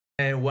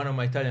And one of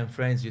my Italian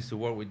friends used to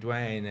work with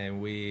Dwayne,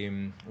 and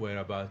we were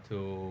about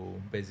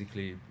to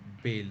basically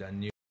build a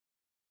new,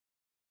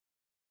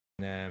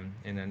 and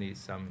I need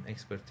some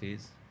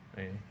expertise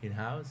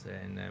in-house,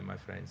 and my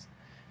friends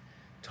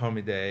told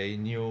me they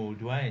knew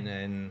Dwayne,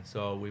 and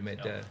so we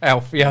met there.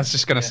 Alf, I was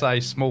just going to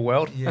say, small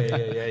world.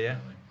 Yeah.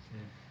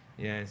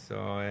 Yeah,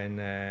 so,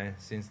 and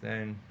since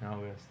then, now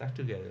we're stuck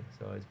together.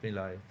 So it's been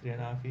like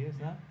 3.5 years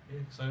now. Yeah,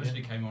 so I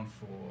initially came on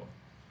for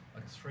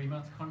like a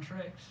 3-month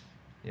contract,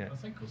 I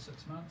think, or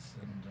 6 months,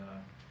 and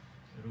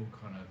it all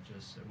kind of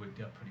just worked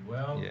out pretty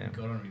well. Yeah. We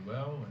got on really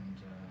well, and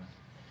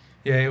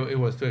it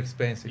was too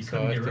expensive. you So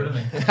couldn't I get rid of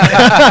him.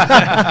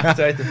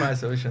 tried to find a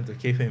solution to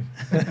keep him.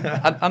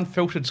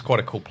 Unfiltered's quite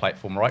a cool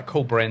platform, right?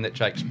 Cool brand that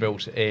Jake's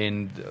built,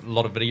 and a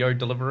lot of video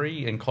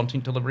delivery and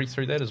content delivery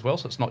through that as well.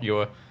 So it's not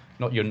your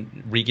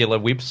regular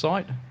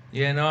website.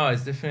 Yeah, no,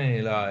 it's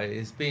definitely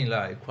it's been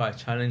quite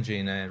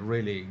challenging and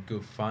really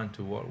good fun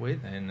to work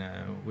with, and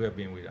we have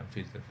been with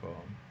Unfiltered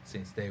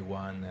since day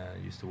one.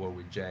 Used to work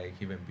with Jake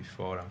even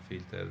before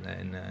Unfiltered,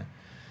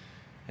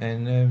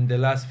 and the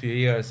last few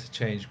years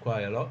changed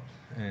quite a lot,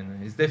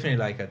 and it's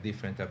definitely a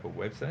different type of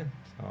website.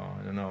 So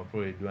I don't know,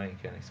 probably Dwayne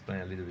can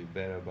explain a little bit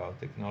better about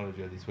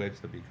technology of this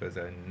website, because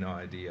I have no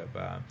idea,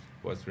 but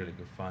it was really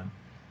good fun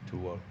to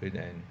work with,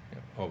 and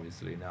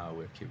obviously now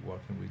we keep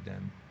working with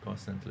them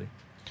constantly.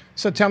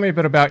 So tell me a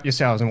bit about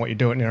yourselves and what you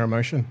do at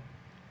NeroMotion.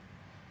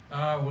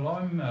 Well,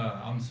 I'm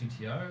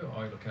CTO.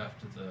 I look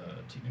after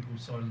the technical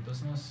side of the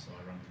business.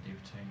 I run the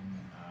dev team,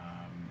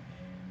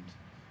 and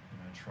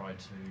try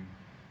to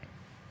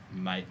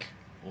make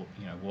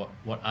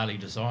what Ali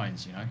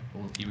designs.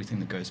 Everything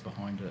that goes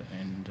behind it,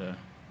 and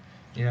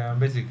I'm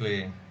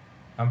basically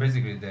the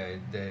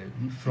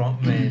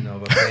frontman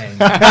of a band.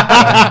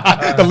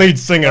 The lead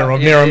singer of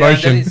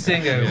NeroMotion. Yeah, the lead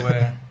singer,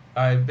 where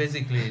I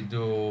basically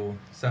do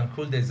some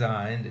cool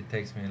design that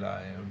takes me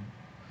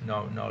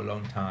no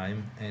long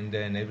time, and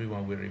then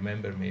everyone will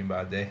remember me,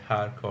 but the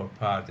hardcore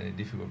part and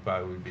the difficult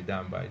part will be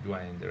done by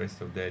Dwayne, the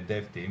rest of the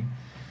dev team.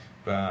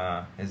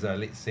 But as a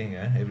lead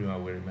singer,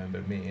 everyone will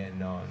remember me and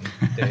not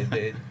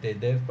the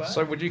dev part.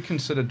 So would you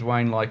consider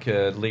Dwayne like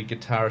a lead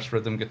guitarist,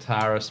 rhythm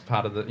guitarist,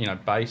 part of the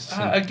bass?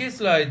 I guess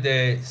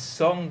the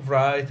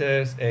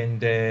songwriters and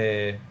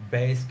the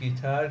bass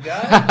guitar guy,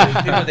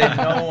 the people that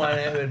no one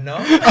ever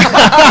knows.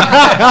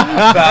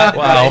 but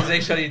it's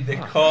actually the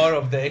core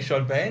of the actual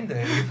band.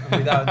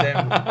 Without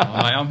them,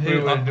 I'm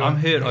here.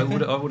 I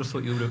would have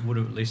thought you would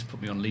have at least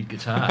put me on lead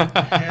guitar.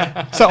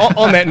 So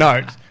on that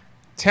note,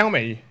 tell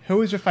me,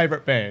 who is your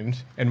favourite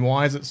band and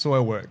why is it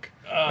Soilwork?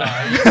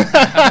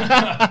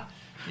 I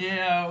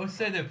would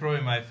say that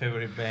probably my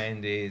favourite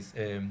band is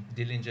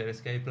Dillinger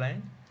Escape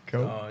Plan.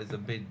 Cool. It's a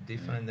bit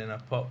different than a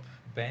pop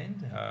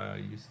band.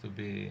 Used to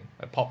be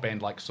a pop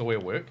band like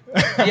Soilwork.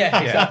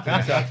 Yeah,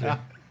 exactly.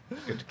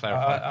 Good to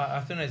clarify.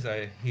 As soon as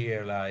I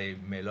hear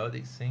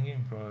melodic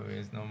singing, probably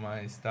it's not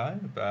my style.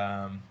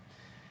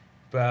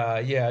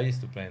 But yeah, I used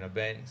to play in a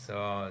band,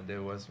 so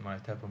that was my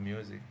type of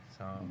music.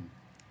 So.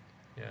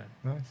 Yeah,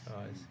 nice.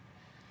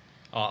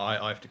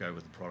 I have to go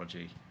with the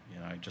Prodigy,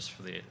 just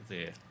for their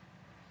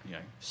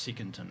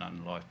second to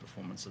none live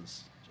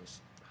performances,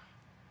 just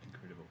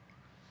incredible.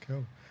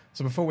 Cool.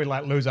 So before we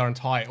lose our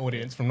entire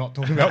audience from not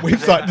talking about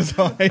website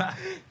design,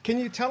 can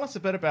you tell us a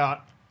bit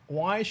about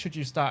why should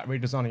you start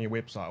redesigning your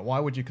website? Why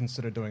would you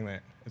consider doing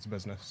that as a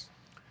business?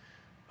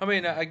 I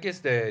mean, I guess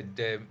the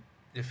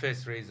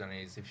first reason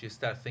is if you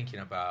start thinking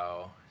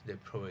about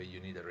that probably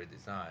you need a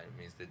redesign, it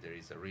means that there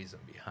is a reason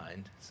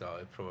behind. So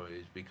it probably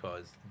is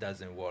because it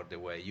doesn't work the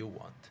way you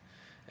want.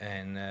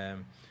 And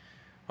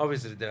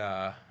obviously there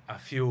are a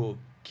few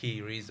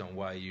key reasons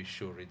why you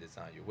should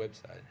redesign your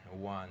website.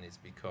 One is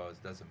because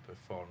it doesn't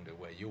perform the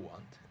way you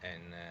want,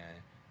 and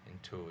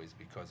two is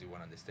because you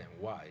want to understand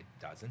why it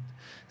doesn't.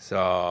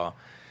 So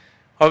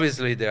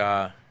obviously there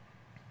are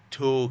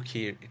two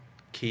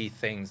key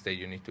things that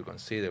you need to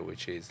consider,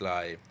 which is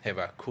have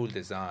a cool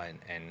design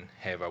and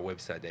have a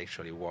website that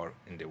actually work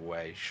in the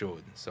way it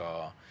should.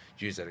 So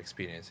user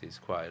experience is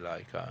quite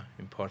an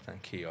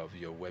important key of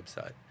your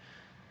website.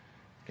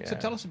 Yeah. So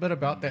tell us a bit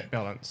about that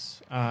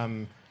balance.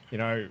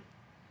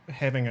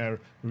 Having a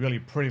really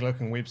pretty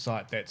looking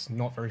website that's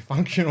not very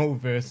functional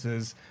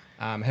versus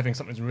having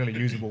something that's really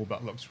usable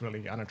but looks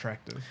really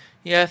unattractive.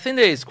 Yeah, I think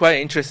that it's quite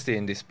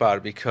interesting, this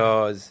part,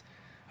 because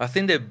I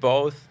think that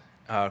both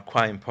are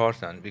quite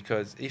important,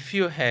 because if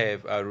you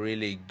have a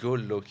really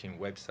good looking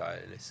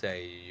website, let's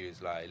say you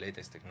use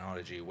latest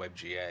technology,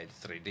 WebGL,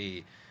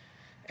 3D,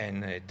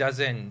 and it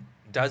doesn't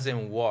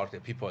work,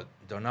 that people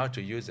don't know how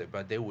to use it,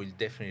 but they will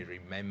definitely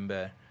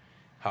remember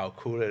how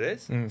cool it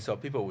is. So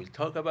people will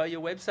talk about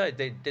your website.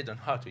 They don't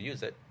know how to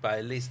use it, but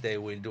at least they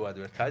will do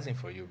advertising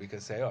for you,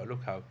 because say, oh,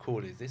 look how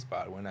cool is this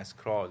part. When I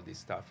scroll, this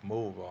stuff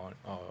move on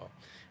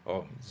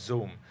or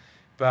zoom.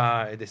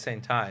 But at the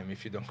same time,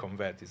 if you don't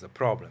convert, it's a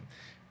problem.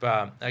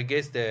 But I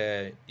guess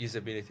the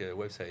usability of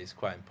the website is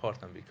quite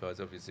important, because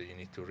obviously you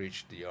need to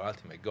reach your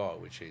ultimate goal,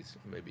 which is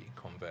maybe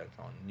convert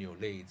on new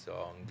leads or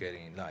on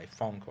getting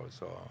phone calls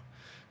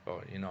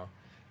or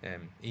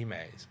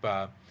emails.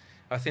 But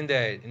I think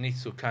that it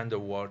needs to kind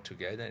of work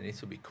together. It needs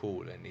to be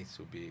cool. It needs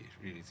to be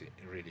really,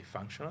 really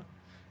functional,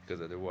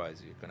 because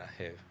otherwise you're going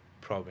to have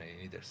problem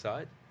in either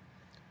side.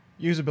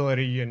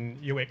 Usability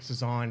and UX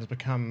design has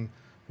become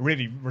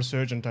really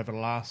resurgent over the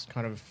last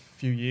kind of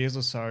few years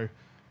or so.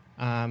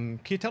 Can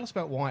you tell us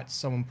about why it's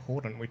so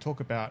important? We talk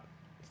about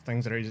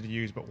things that are easy to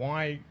use, but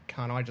why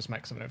can't I just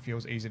make something that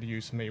feels easy to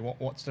use for me?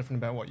 What's different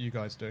about what you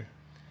guys do?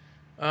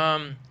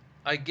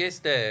 I guess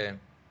the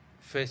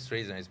first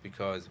reason is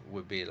because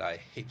we build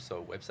like heaps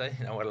of websites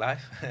in our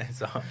life.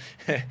 So,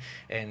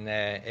 and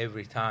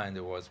every time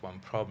there was one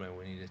problem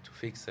we needed to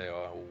fix it,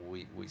 or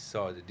we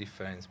saw the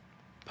different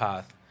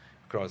path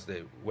across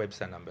the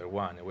website number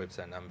 1 and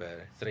website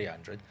number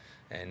 300.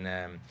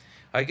 And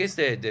I guess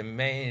the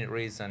main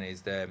reason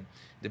is the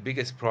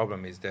biggest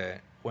problem is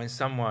that when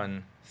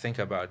someone think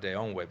about their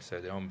own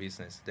website, their own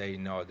business, they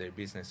know their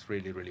business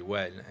really, really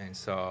well. And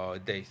so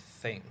they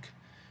think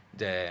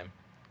that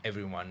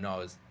everyone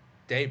knows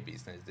their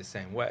business the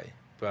same way.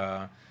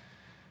 But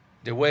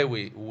the way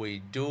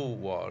we do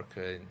work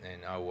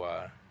and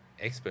our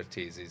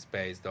expertise is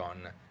based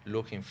on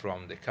looking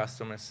from the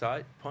customer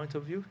side point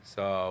of view.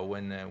 So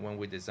when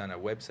we design a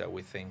website,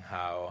 we think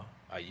how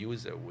a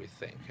user will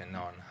think and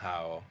not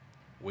how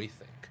we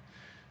think.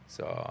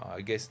 So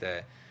I guess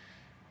that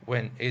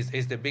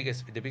the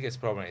biggest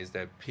problem is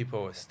that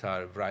people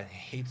start writing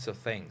heaps of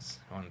things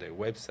on their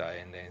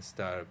website and then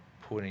start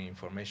putting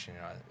information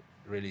in a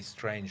really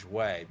strange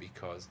way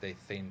because they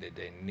think that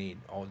they need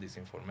all this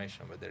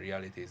information. But the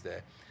reality is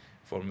that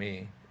for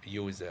me,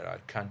 user, I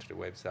come to the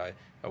website,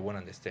 I want to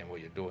understand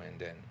what you're doing,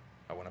 then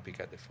I want to pick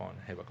up the phone,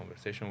 have a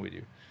conversation with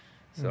you.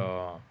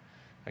 So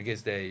I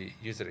guess the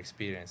user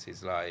experience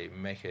is like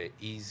make it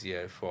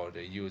easier for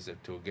the user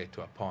to get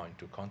to a point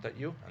to contact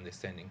you,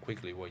 understanding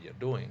quickly what you're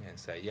doing and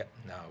say, yeah,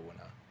 now I want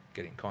to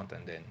get in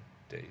contact. Then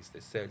there is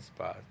the sales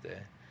part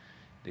that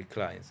the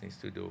clients needs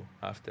to do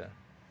after.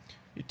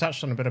 You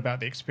touched on a bit about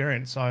the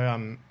experience. I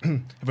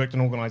have worked in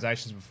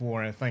organisations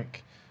before, and I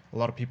think a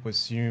lot of people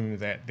assume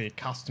that their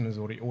customers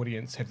or the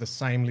audience have the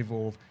same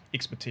level of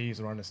expertise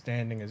or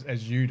understanding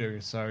as you do.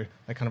 So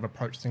they kind of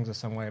approach things the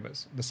same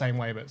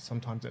way, but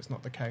sometimes that's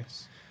not the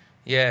case.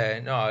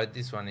 Yeah, no,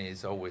 this one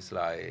is always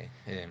like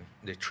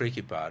the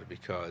tricky part,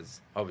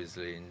 because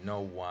obviously no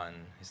one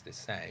is the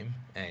same,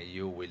 and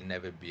you will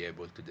never be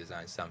able to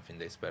design something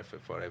that's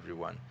perfect for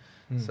everyone.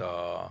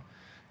 So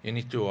you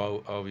need to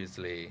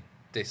obviously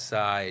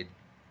decide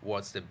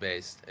what's the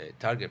best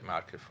target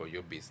market for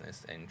your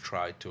business and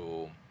try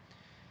to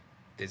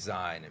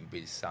design and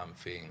build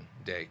something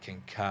that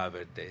can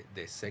cover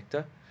the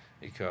sector,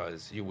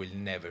 because you will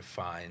never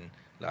find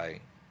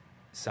like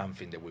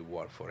something that will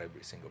work for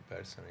every single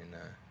person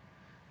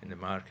in the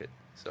market.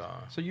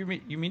 So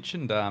you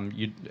mentioned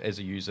you as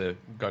a user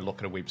go look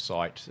at a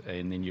website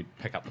and then you'd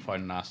pick up the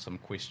phone and ask some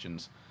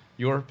questions.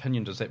 Your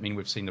opinion, does that mean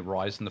we've seen the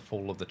rise and the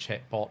fall of the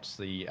chatbots,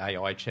 the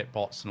AI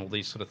chatbots, and all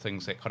these sort of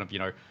things that kind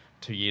of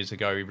 2 years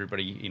ago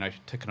everybody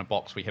tick in a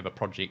box, we have a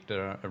project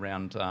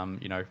around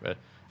a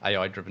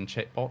AI-driven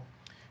chatbot?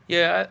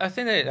 Yeah, I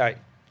think that like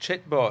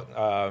chatbot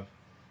are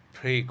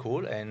pretty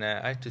cool, and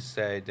I have to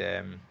say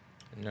that,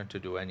 not to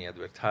do any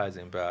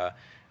advertising, but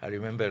I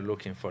remember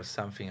looking for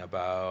something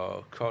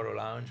about Coral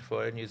Lounge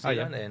for New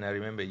Zealand, and I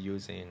remember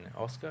using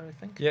Oscar, I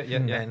think. Yeah.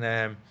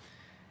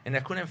 And I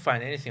couldn't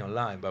find anything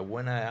online. But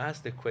when I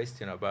asked the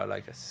question about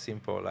like a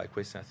simple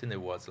question, I think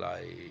it was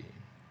like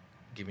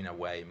giving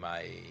away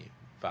my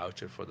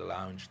voucher for the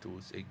lounge,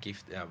 to a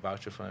gift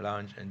voucher for the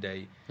lounge, and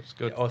That's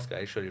good. Oscar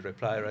actually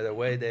replied right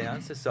away the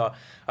answer. So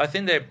I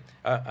think that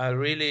I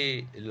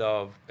really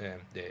love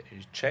the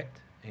chat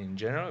in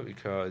general,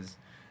 because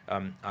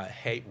I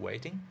hate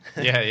waiting.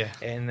 Yeah.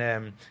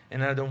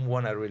 and I don't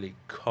want to really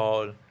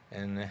call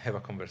and have a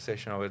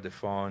conversation over the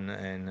phone.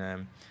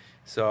 And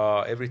so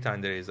every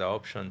time there is an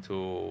option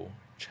to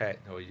chat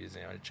or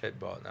using a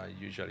chatbot, I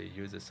usually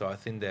use it. So I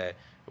think that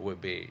it will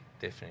be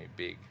definitely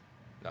big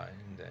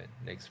in the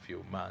next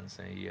few months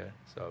and a year.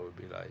 So it would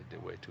be like the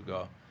way to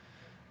go.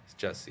 It's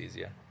just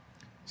easier.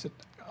 So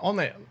on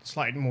that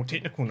slightly more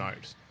technical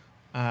note,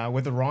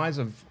 with the rise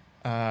of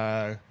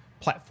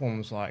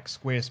platforms like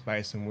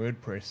Squarespace and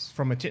WordPress,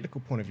 from a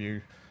technical point of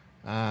view,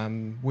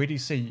 where do you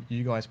see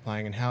you guys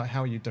playing, and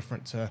how are you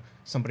different to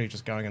somebody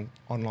just going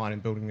online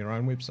and building their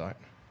own website?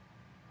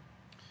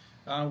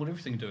 Well,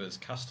 everything to do is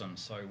custom,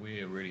 so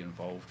we're really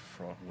involved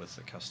with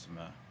the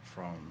customer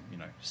from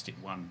step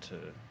one to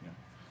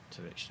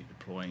actually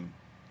deploying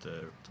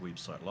the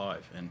website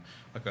live. And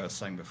like I was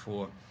saying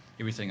before,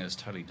 everything is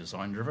totally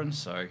design driven.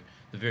 So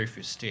the very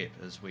first step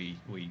is we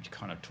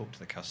kind of talk to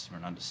the customer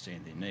and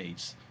understand their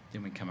needs.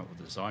 Then we come up with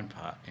the design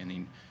part, and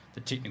then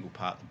the technical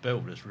part, the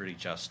build, is really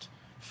just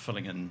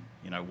filling in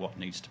what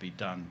needs to be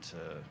done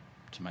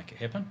to make it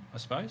happen, I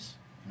suppose.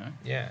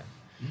 Yeah,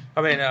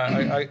 I mean,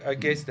 I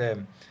guess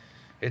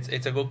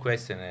it's a good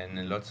question,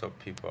 and lots of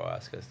people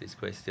ask us these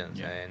questions.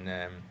 Yeah.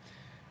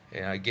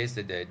 And I guess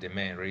that the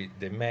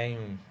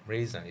main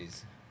reason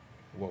is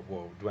what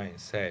Dwayne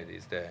said,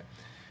 is that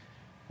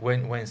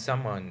when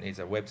someone needs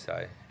a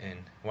website, and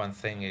one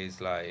thing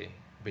is like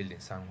building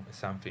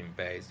something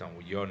based on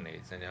your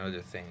needs, and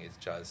another thing is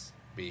just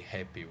be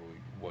happy with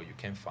what you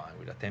can find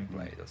with a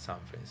template or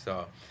something.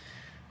 So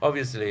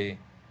obviously,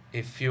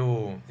 if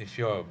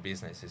your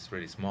business is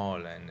really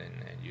small and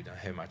you don't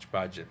have much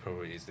budget,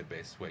 probably is the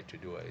best way to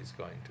do it is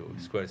going to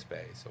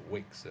Squarespace or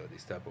Wix or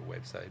this type of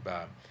website.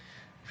 But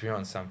if you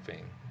want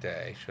something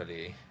that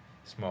actually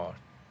smart,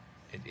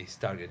 it is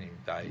targeting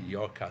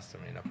your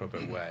customer in a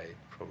proper way,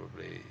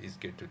 probably is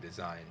good to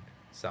design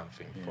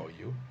something for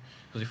you.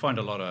 Because you find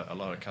a lot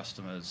of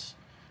customers,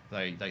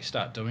 they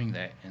start doing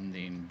that, and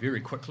then very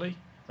quickly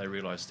they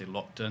realise they're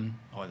locked in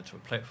either to a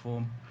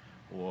platform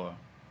or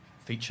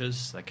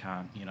features they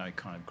can't,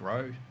 kind of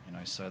grow,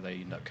 so they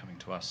end up coming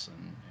to us,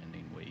 and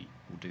then we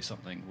will do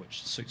something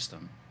which suits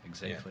them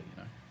exactly,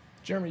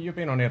 Jeremy, you've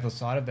been on the other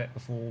side of that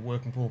before,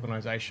 working for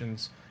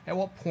organisations. At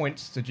what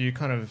points did you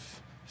kind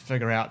of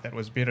figure out that it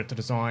was better to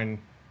design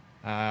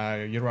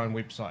your own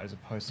website as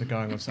opposed to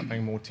going with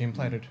something more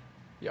templated?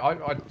 Yeah,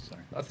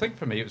 I think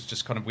for me it was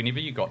just kind of whenever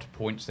you got to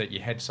points that you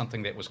had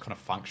something that was kind of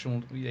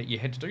functional that you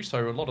had to do.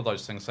 So a lot of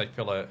those things they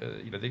feel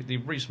they're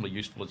reasonably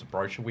useful as a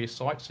brochureware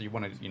site. So you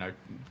want to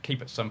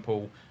keep it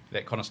simple,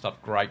 that kind of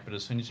stuff, great. But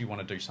as soon as you want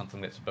to do something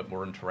that's a bit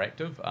more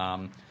interactive,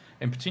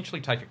 and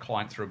potentially take a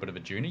client through a bit of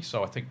a journey.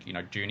 So I think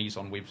journeys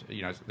on web,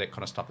 that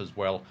kind of stuff as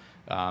well.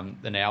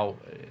 In our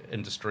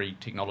industry,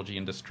 technology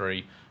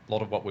industry, a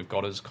lot of what we've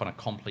got is kind of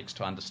complex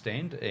to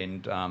understand,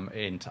 and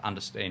to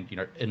understand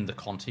in the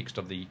context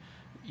of the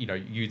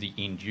you the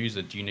end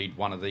user, do you need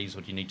one of these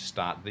or do you need to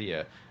start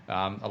there?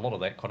 A lot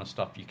of that kind of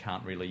stuff you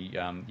can't really,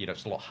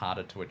 it's a lot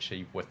harder to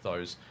achieve with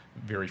those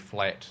very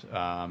flat,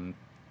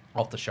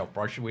 off-the-shelf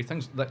brochureware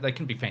things. They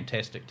can be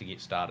fantastic to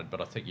get started,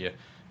 but I think you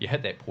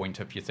hit that point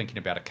if you're thinking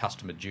about a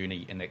customer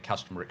journey and that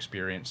customer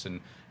experience and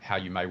how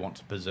you may want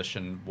to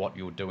position what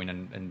you're doing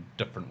in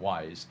different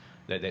ways,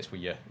 that's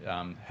where you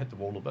hit the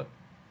wall a bit.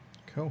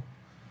 Cool.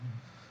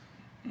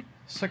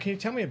 So can you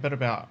tell me a bit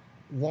about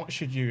what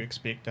should you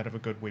expect out of a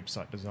good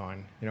website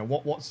design?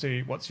 What's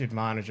the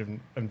advantage of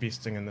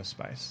investing in this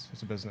space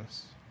as a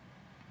business?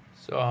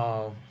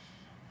 So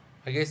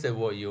I guess that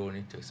what you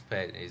need to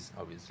expect is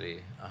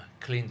obviously a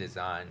clean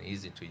design,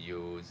 easy to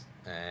use,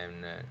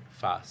 and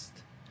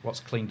fast.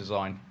 What's clean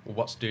design? Or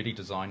what's dirty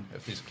design,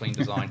 if there's clean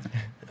design?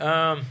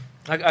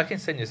 I can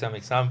send you some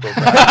examples.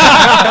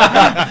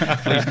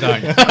 Please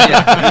don't.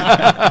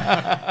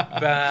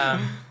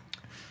 But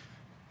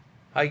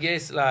I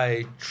guess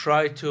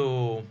try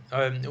to.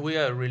 We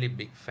are a really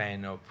big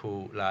fan of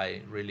put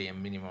really a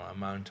minimum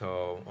amount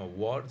of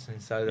words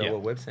inside our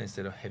website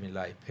instead of having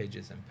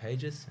pages and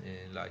pages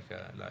like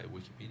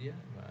Wikipedia.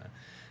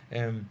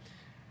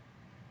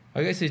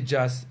 I guess it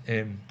just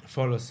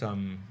follow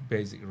some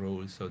basic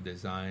rules of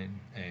design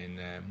and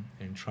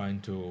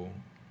trying to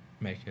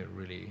make it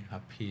really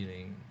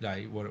appealing.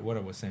 Like what I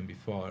was saying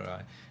before,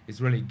 it's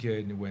really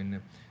good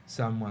when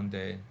someone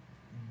that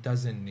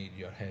doesn't need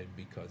your help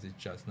because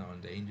it's just not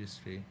in the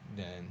industry,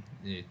 then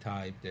the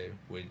type that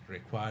will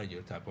require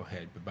your type of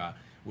help, but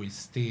will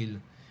still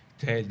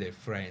tell their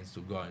friends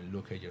to go and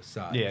look at your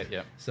site.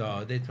 Yeah.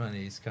 So that one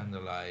is kind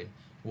of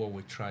what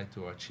we try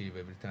to achieve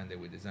every time that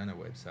we design a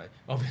website.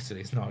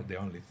 Obviously, it's not the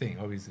only thing.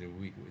 Obviously,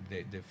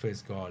 the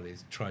first goal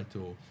is try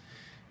to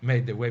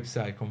make the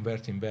website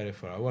converting better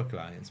for our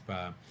clients,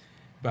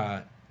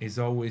 but it's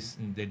always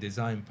the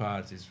design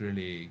part is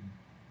really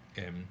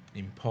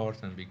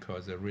important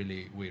because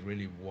we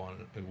really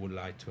would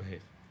like to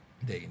have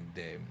the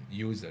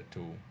user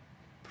to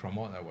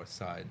promote our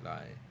site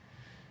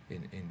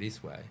in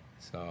this way.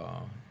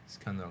 So it's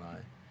kind of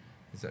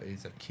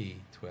it's a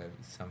key to have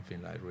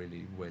something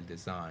really well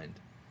designed.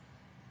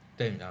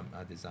 Then I'm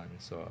a designer,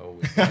 so I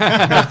always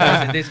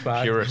in this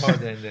part more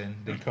than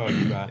the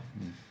code. But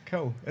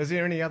cool. Is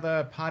there any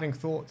other parting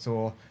thoughts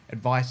or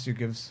advice you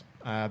give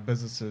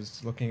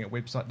businesses looking at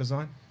website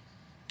design?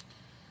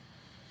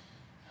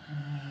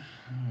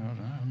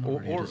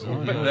 But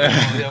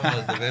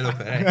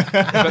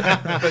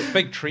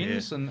big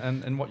trends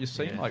and what you're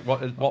seeing, like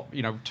what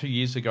 2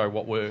 years ago,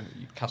 what were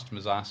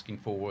customers asking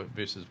for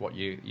versus what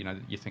you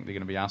think they're going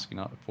to be asking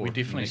for? We're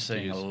definitely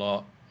seeing a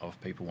lot of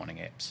people wanting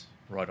apps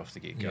right off the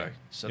get-go. Yeah.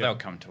 So they'll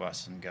come to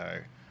us and go,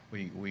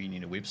 we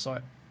need a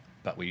website,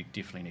 but we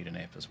definitely need an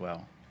app as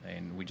well.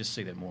 And we just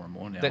see that more and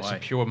more now. That's a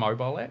pure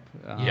mobile app?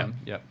 Yeah,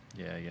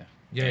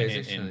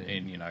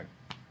 and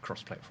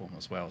cross-platform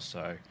as well.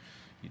 So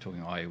you're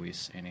talking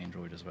iOS and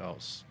Android as well.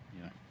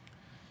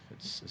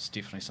 It's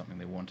definitely something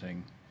they're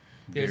wanting.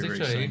 It's very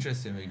actually soon.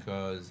 interesting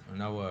because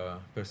on our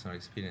personal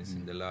experience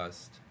in the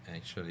last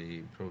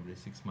probably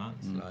 6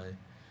 months,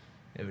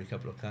 every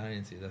couple of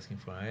clients is asking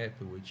for an app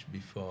which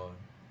before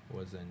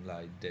wasn't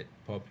that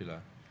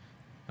popular.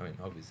 I mean,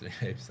 obviously,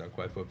 apps are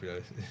quite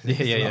popular Yeah,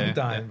 a long yeah.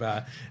 time,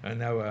 but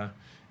in our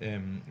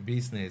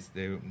business,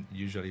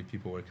 usually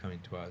people were coming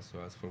to us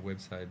for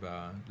website,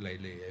 but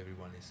lately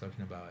everyone is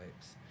talking about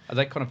apps. Are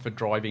they kind of for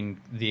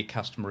driving their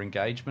customer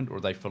engagement, or are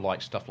they for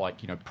like stuff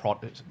like, you know,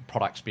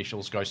 product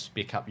specials, go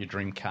spec up your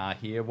dream car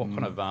here? What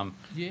kind of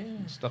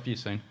stuff are you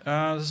seeing?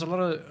 There's a lot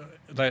of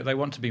they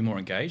want to be more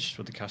engaged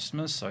with the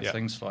customers, so Yep.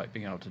 things like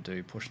being able to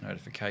do push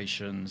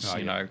notifications, Oh,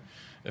 you yeah.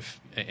 know,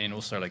 and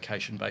also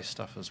location-based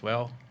stuff as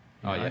well.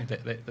 You Oh, know,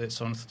 yeah. that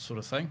sort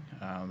of thing.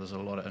 There's a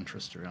lot of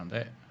interest around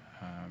that,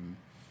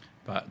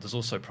 but there's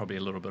also probably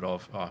a little bit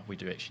of we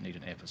do actually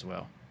need an app as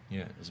well.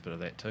 Yeah. There's a bit of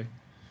that too.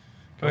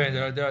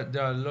 Well,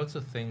 there are lots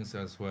of things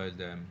as well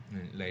that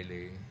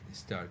lately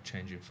start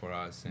changing for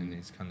us, and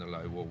it's kind of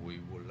like what we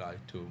would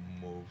like to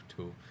move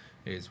to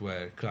is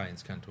where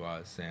clients come to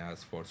us and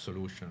ask for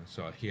solutions.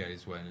 So here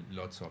is when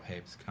lots of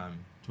apps come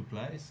to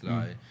place.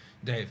 Like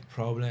they have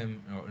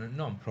problem or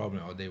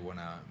non-problem, or they want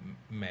to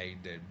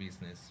make their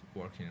business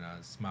working in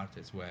a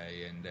smartest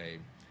way, and they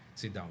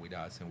sit down with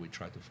us and we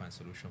try to find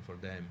solution for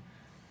them.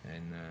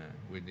 And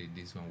we did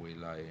this one with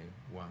like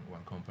one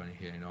company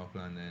here in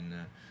Auckland, and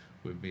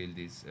we built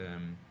this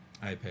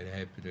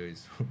iPad app that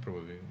is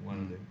probably one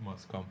of the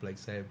most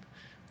complex app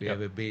we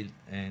ever built,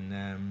 and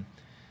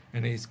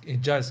it's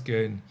just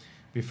good.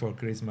 Before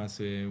Christmas,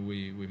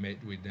 we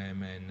met with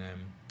them,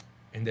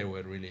 and they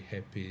were really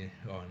happy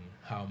on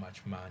how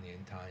much money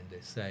and time they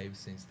save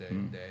since the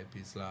app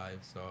is live.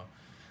 So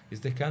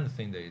it's the kind of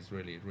thing that is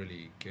really,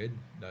 really good,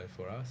 like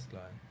for us.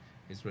 Like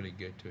it's really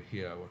good to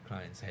hear our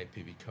clients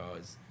happy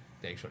because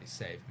they actually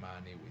save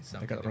money with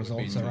something. got the that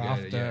we've results built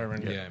thereafter, together.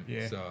 and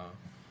yeah. So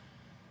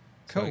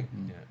Cool.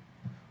 yeah.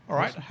 All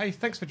right. Hey,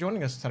 thanks for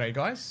joining us today,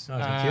 guys. No,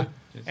 thank you.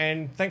 Cheers.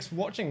 And thanks for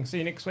watching. See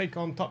you next week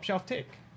on Top Shelf Tech.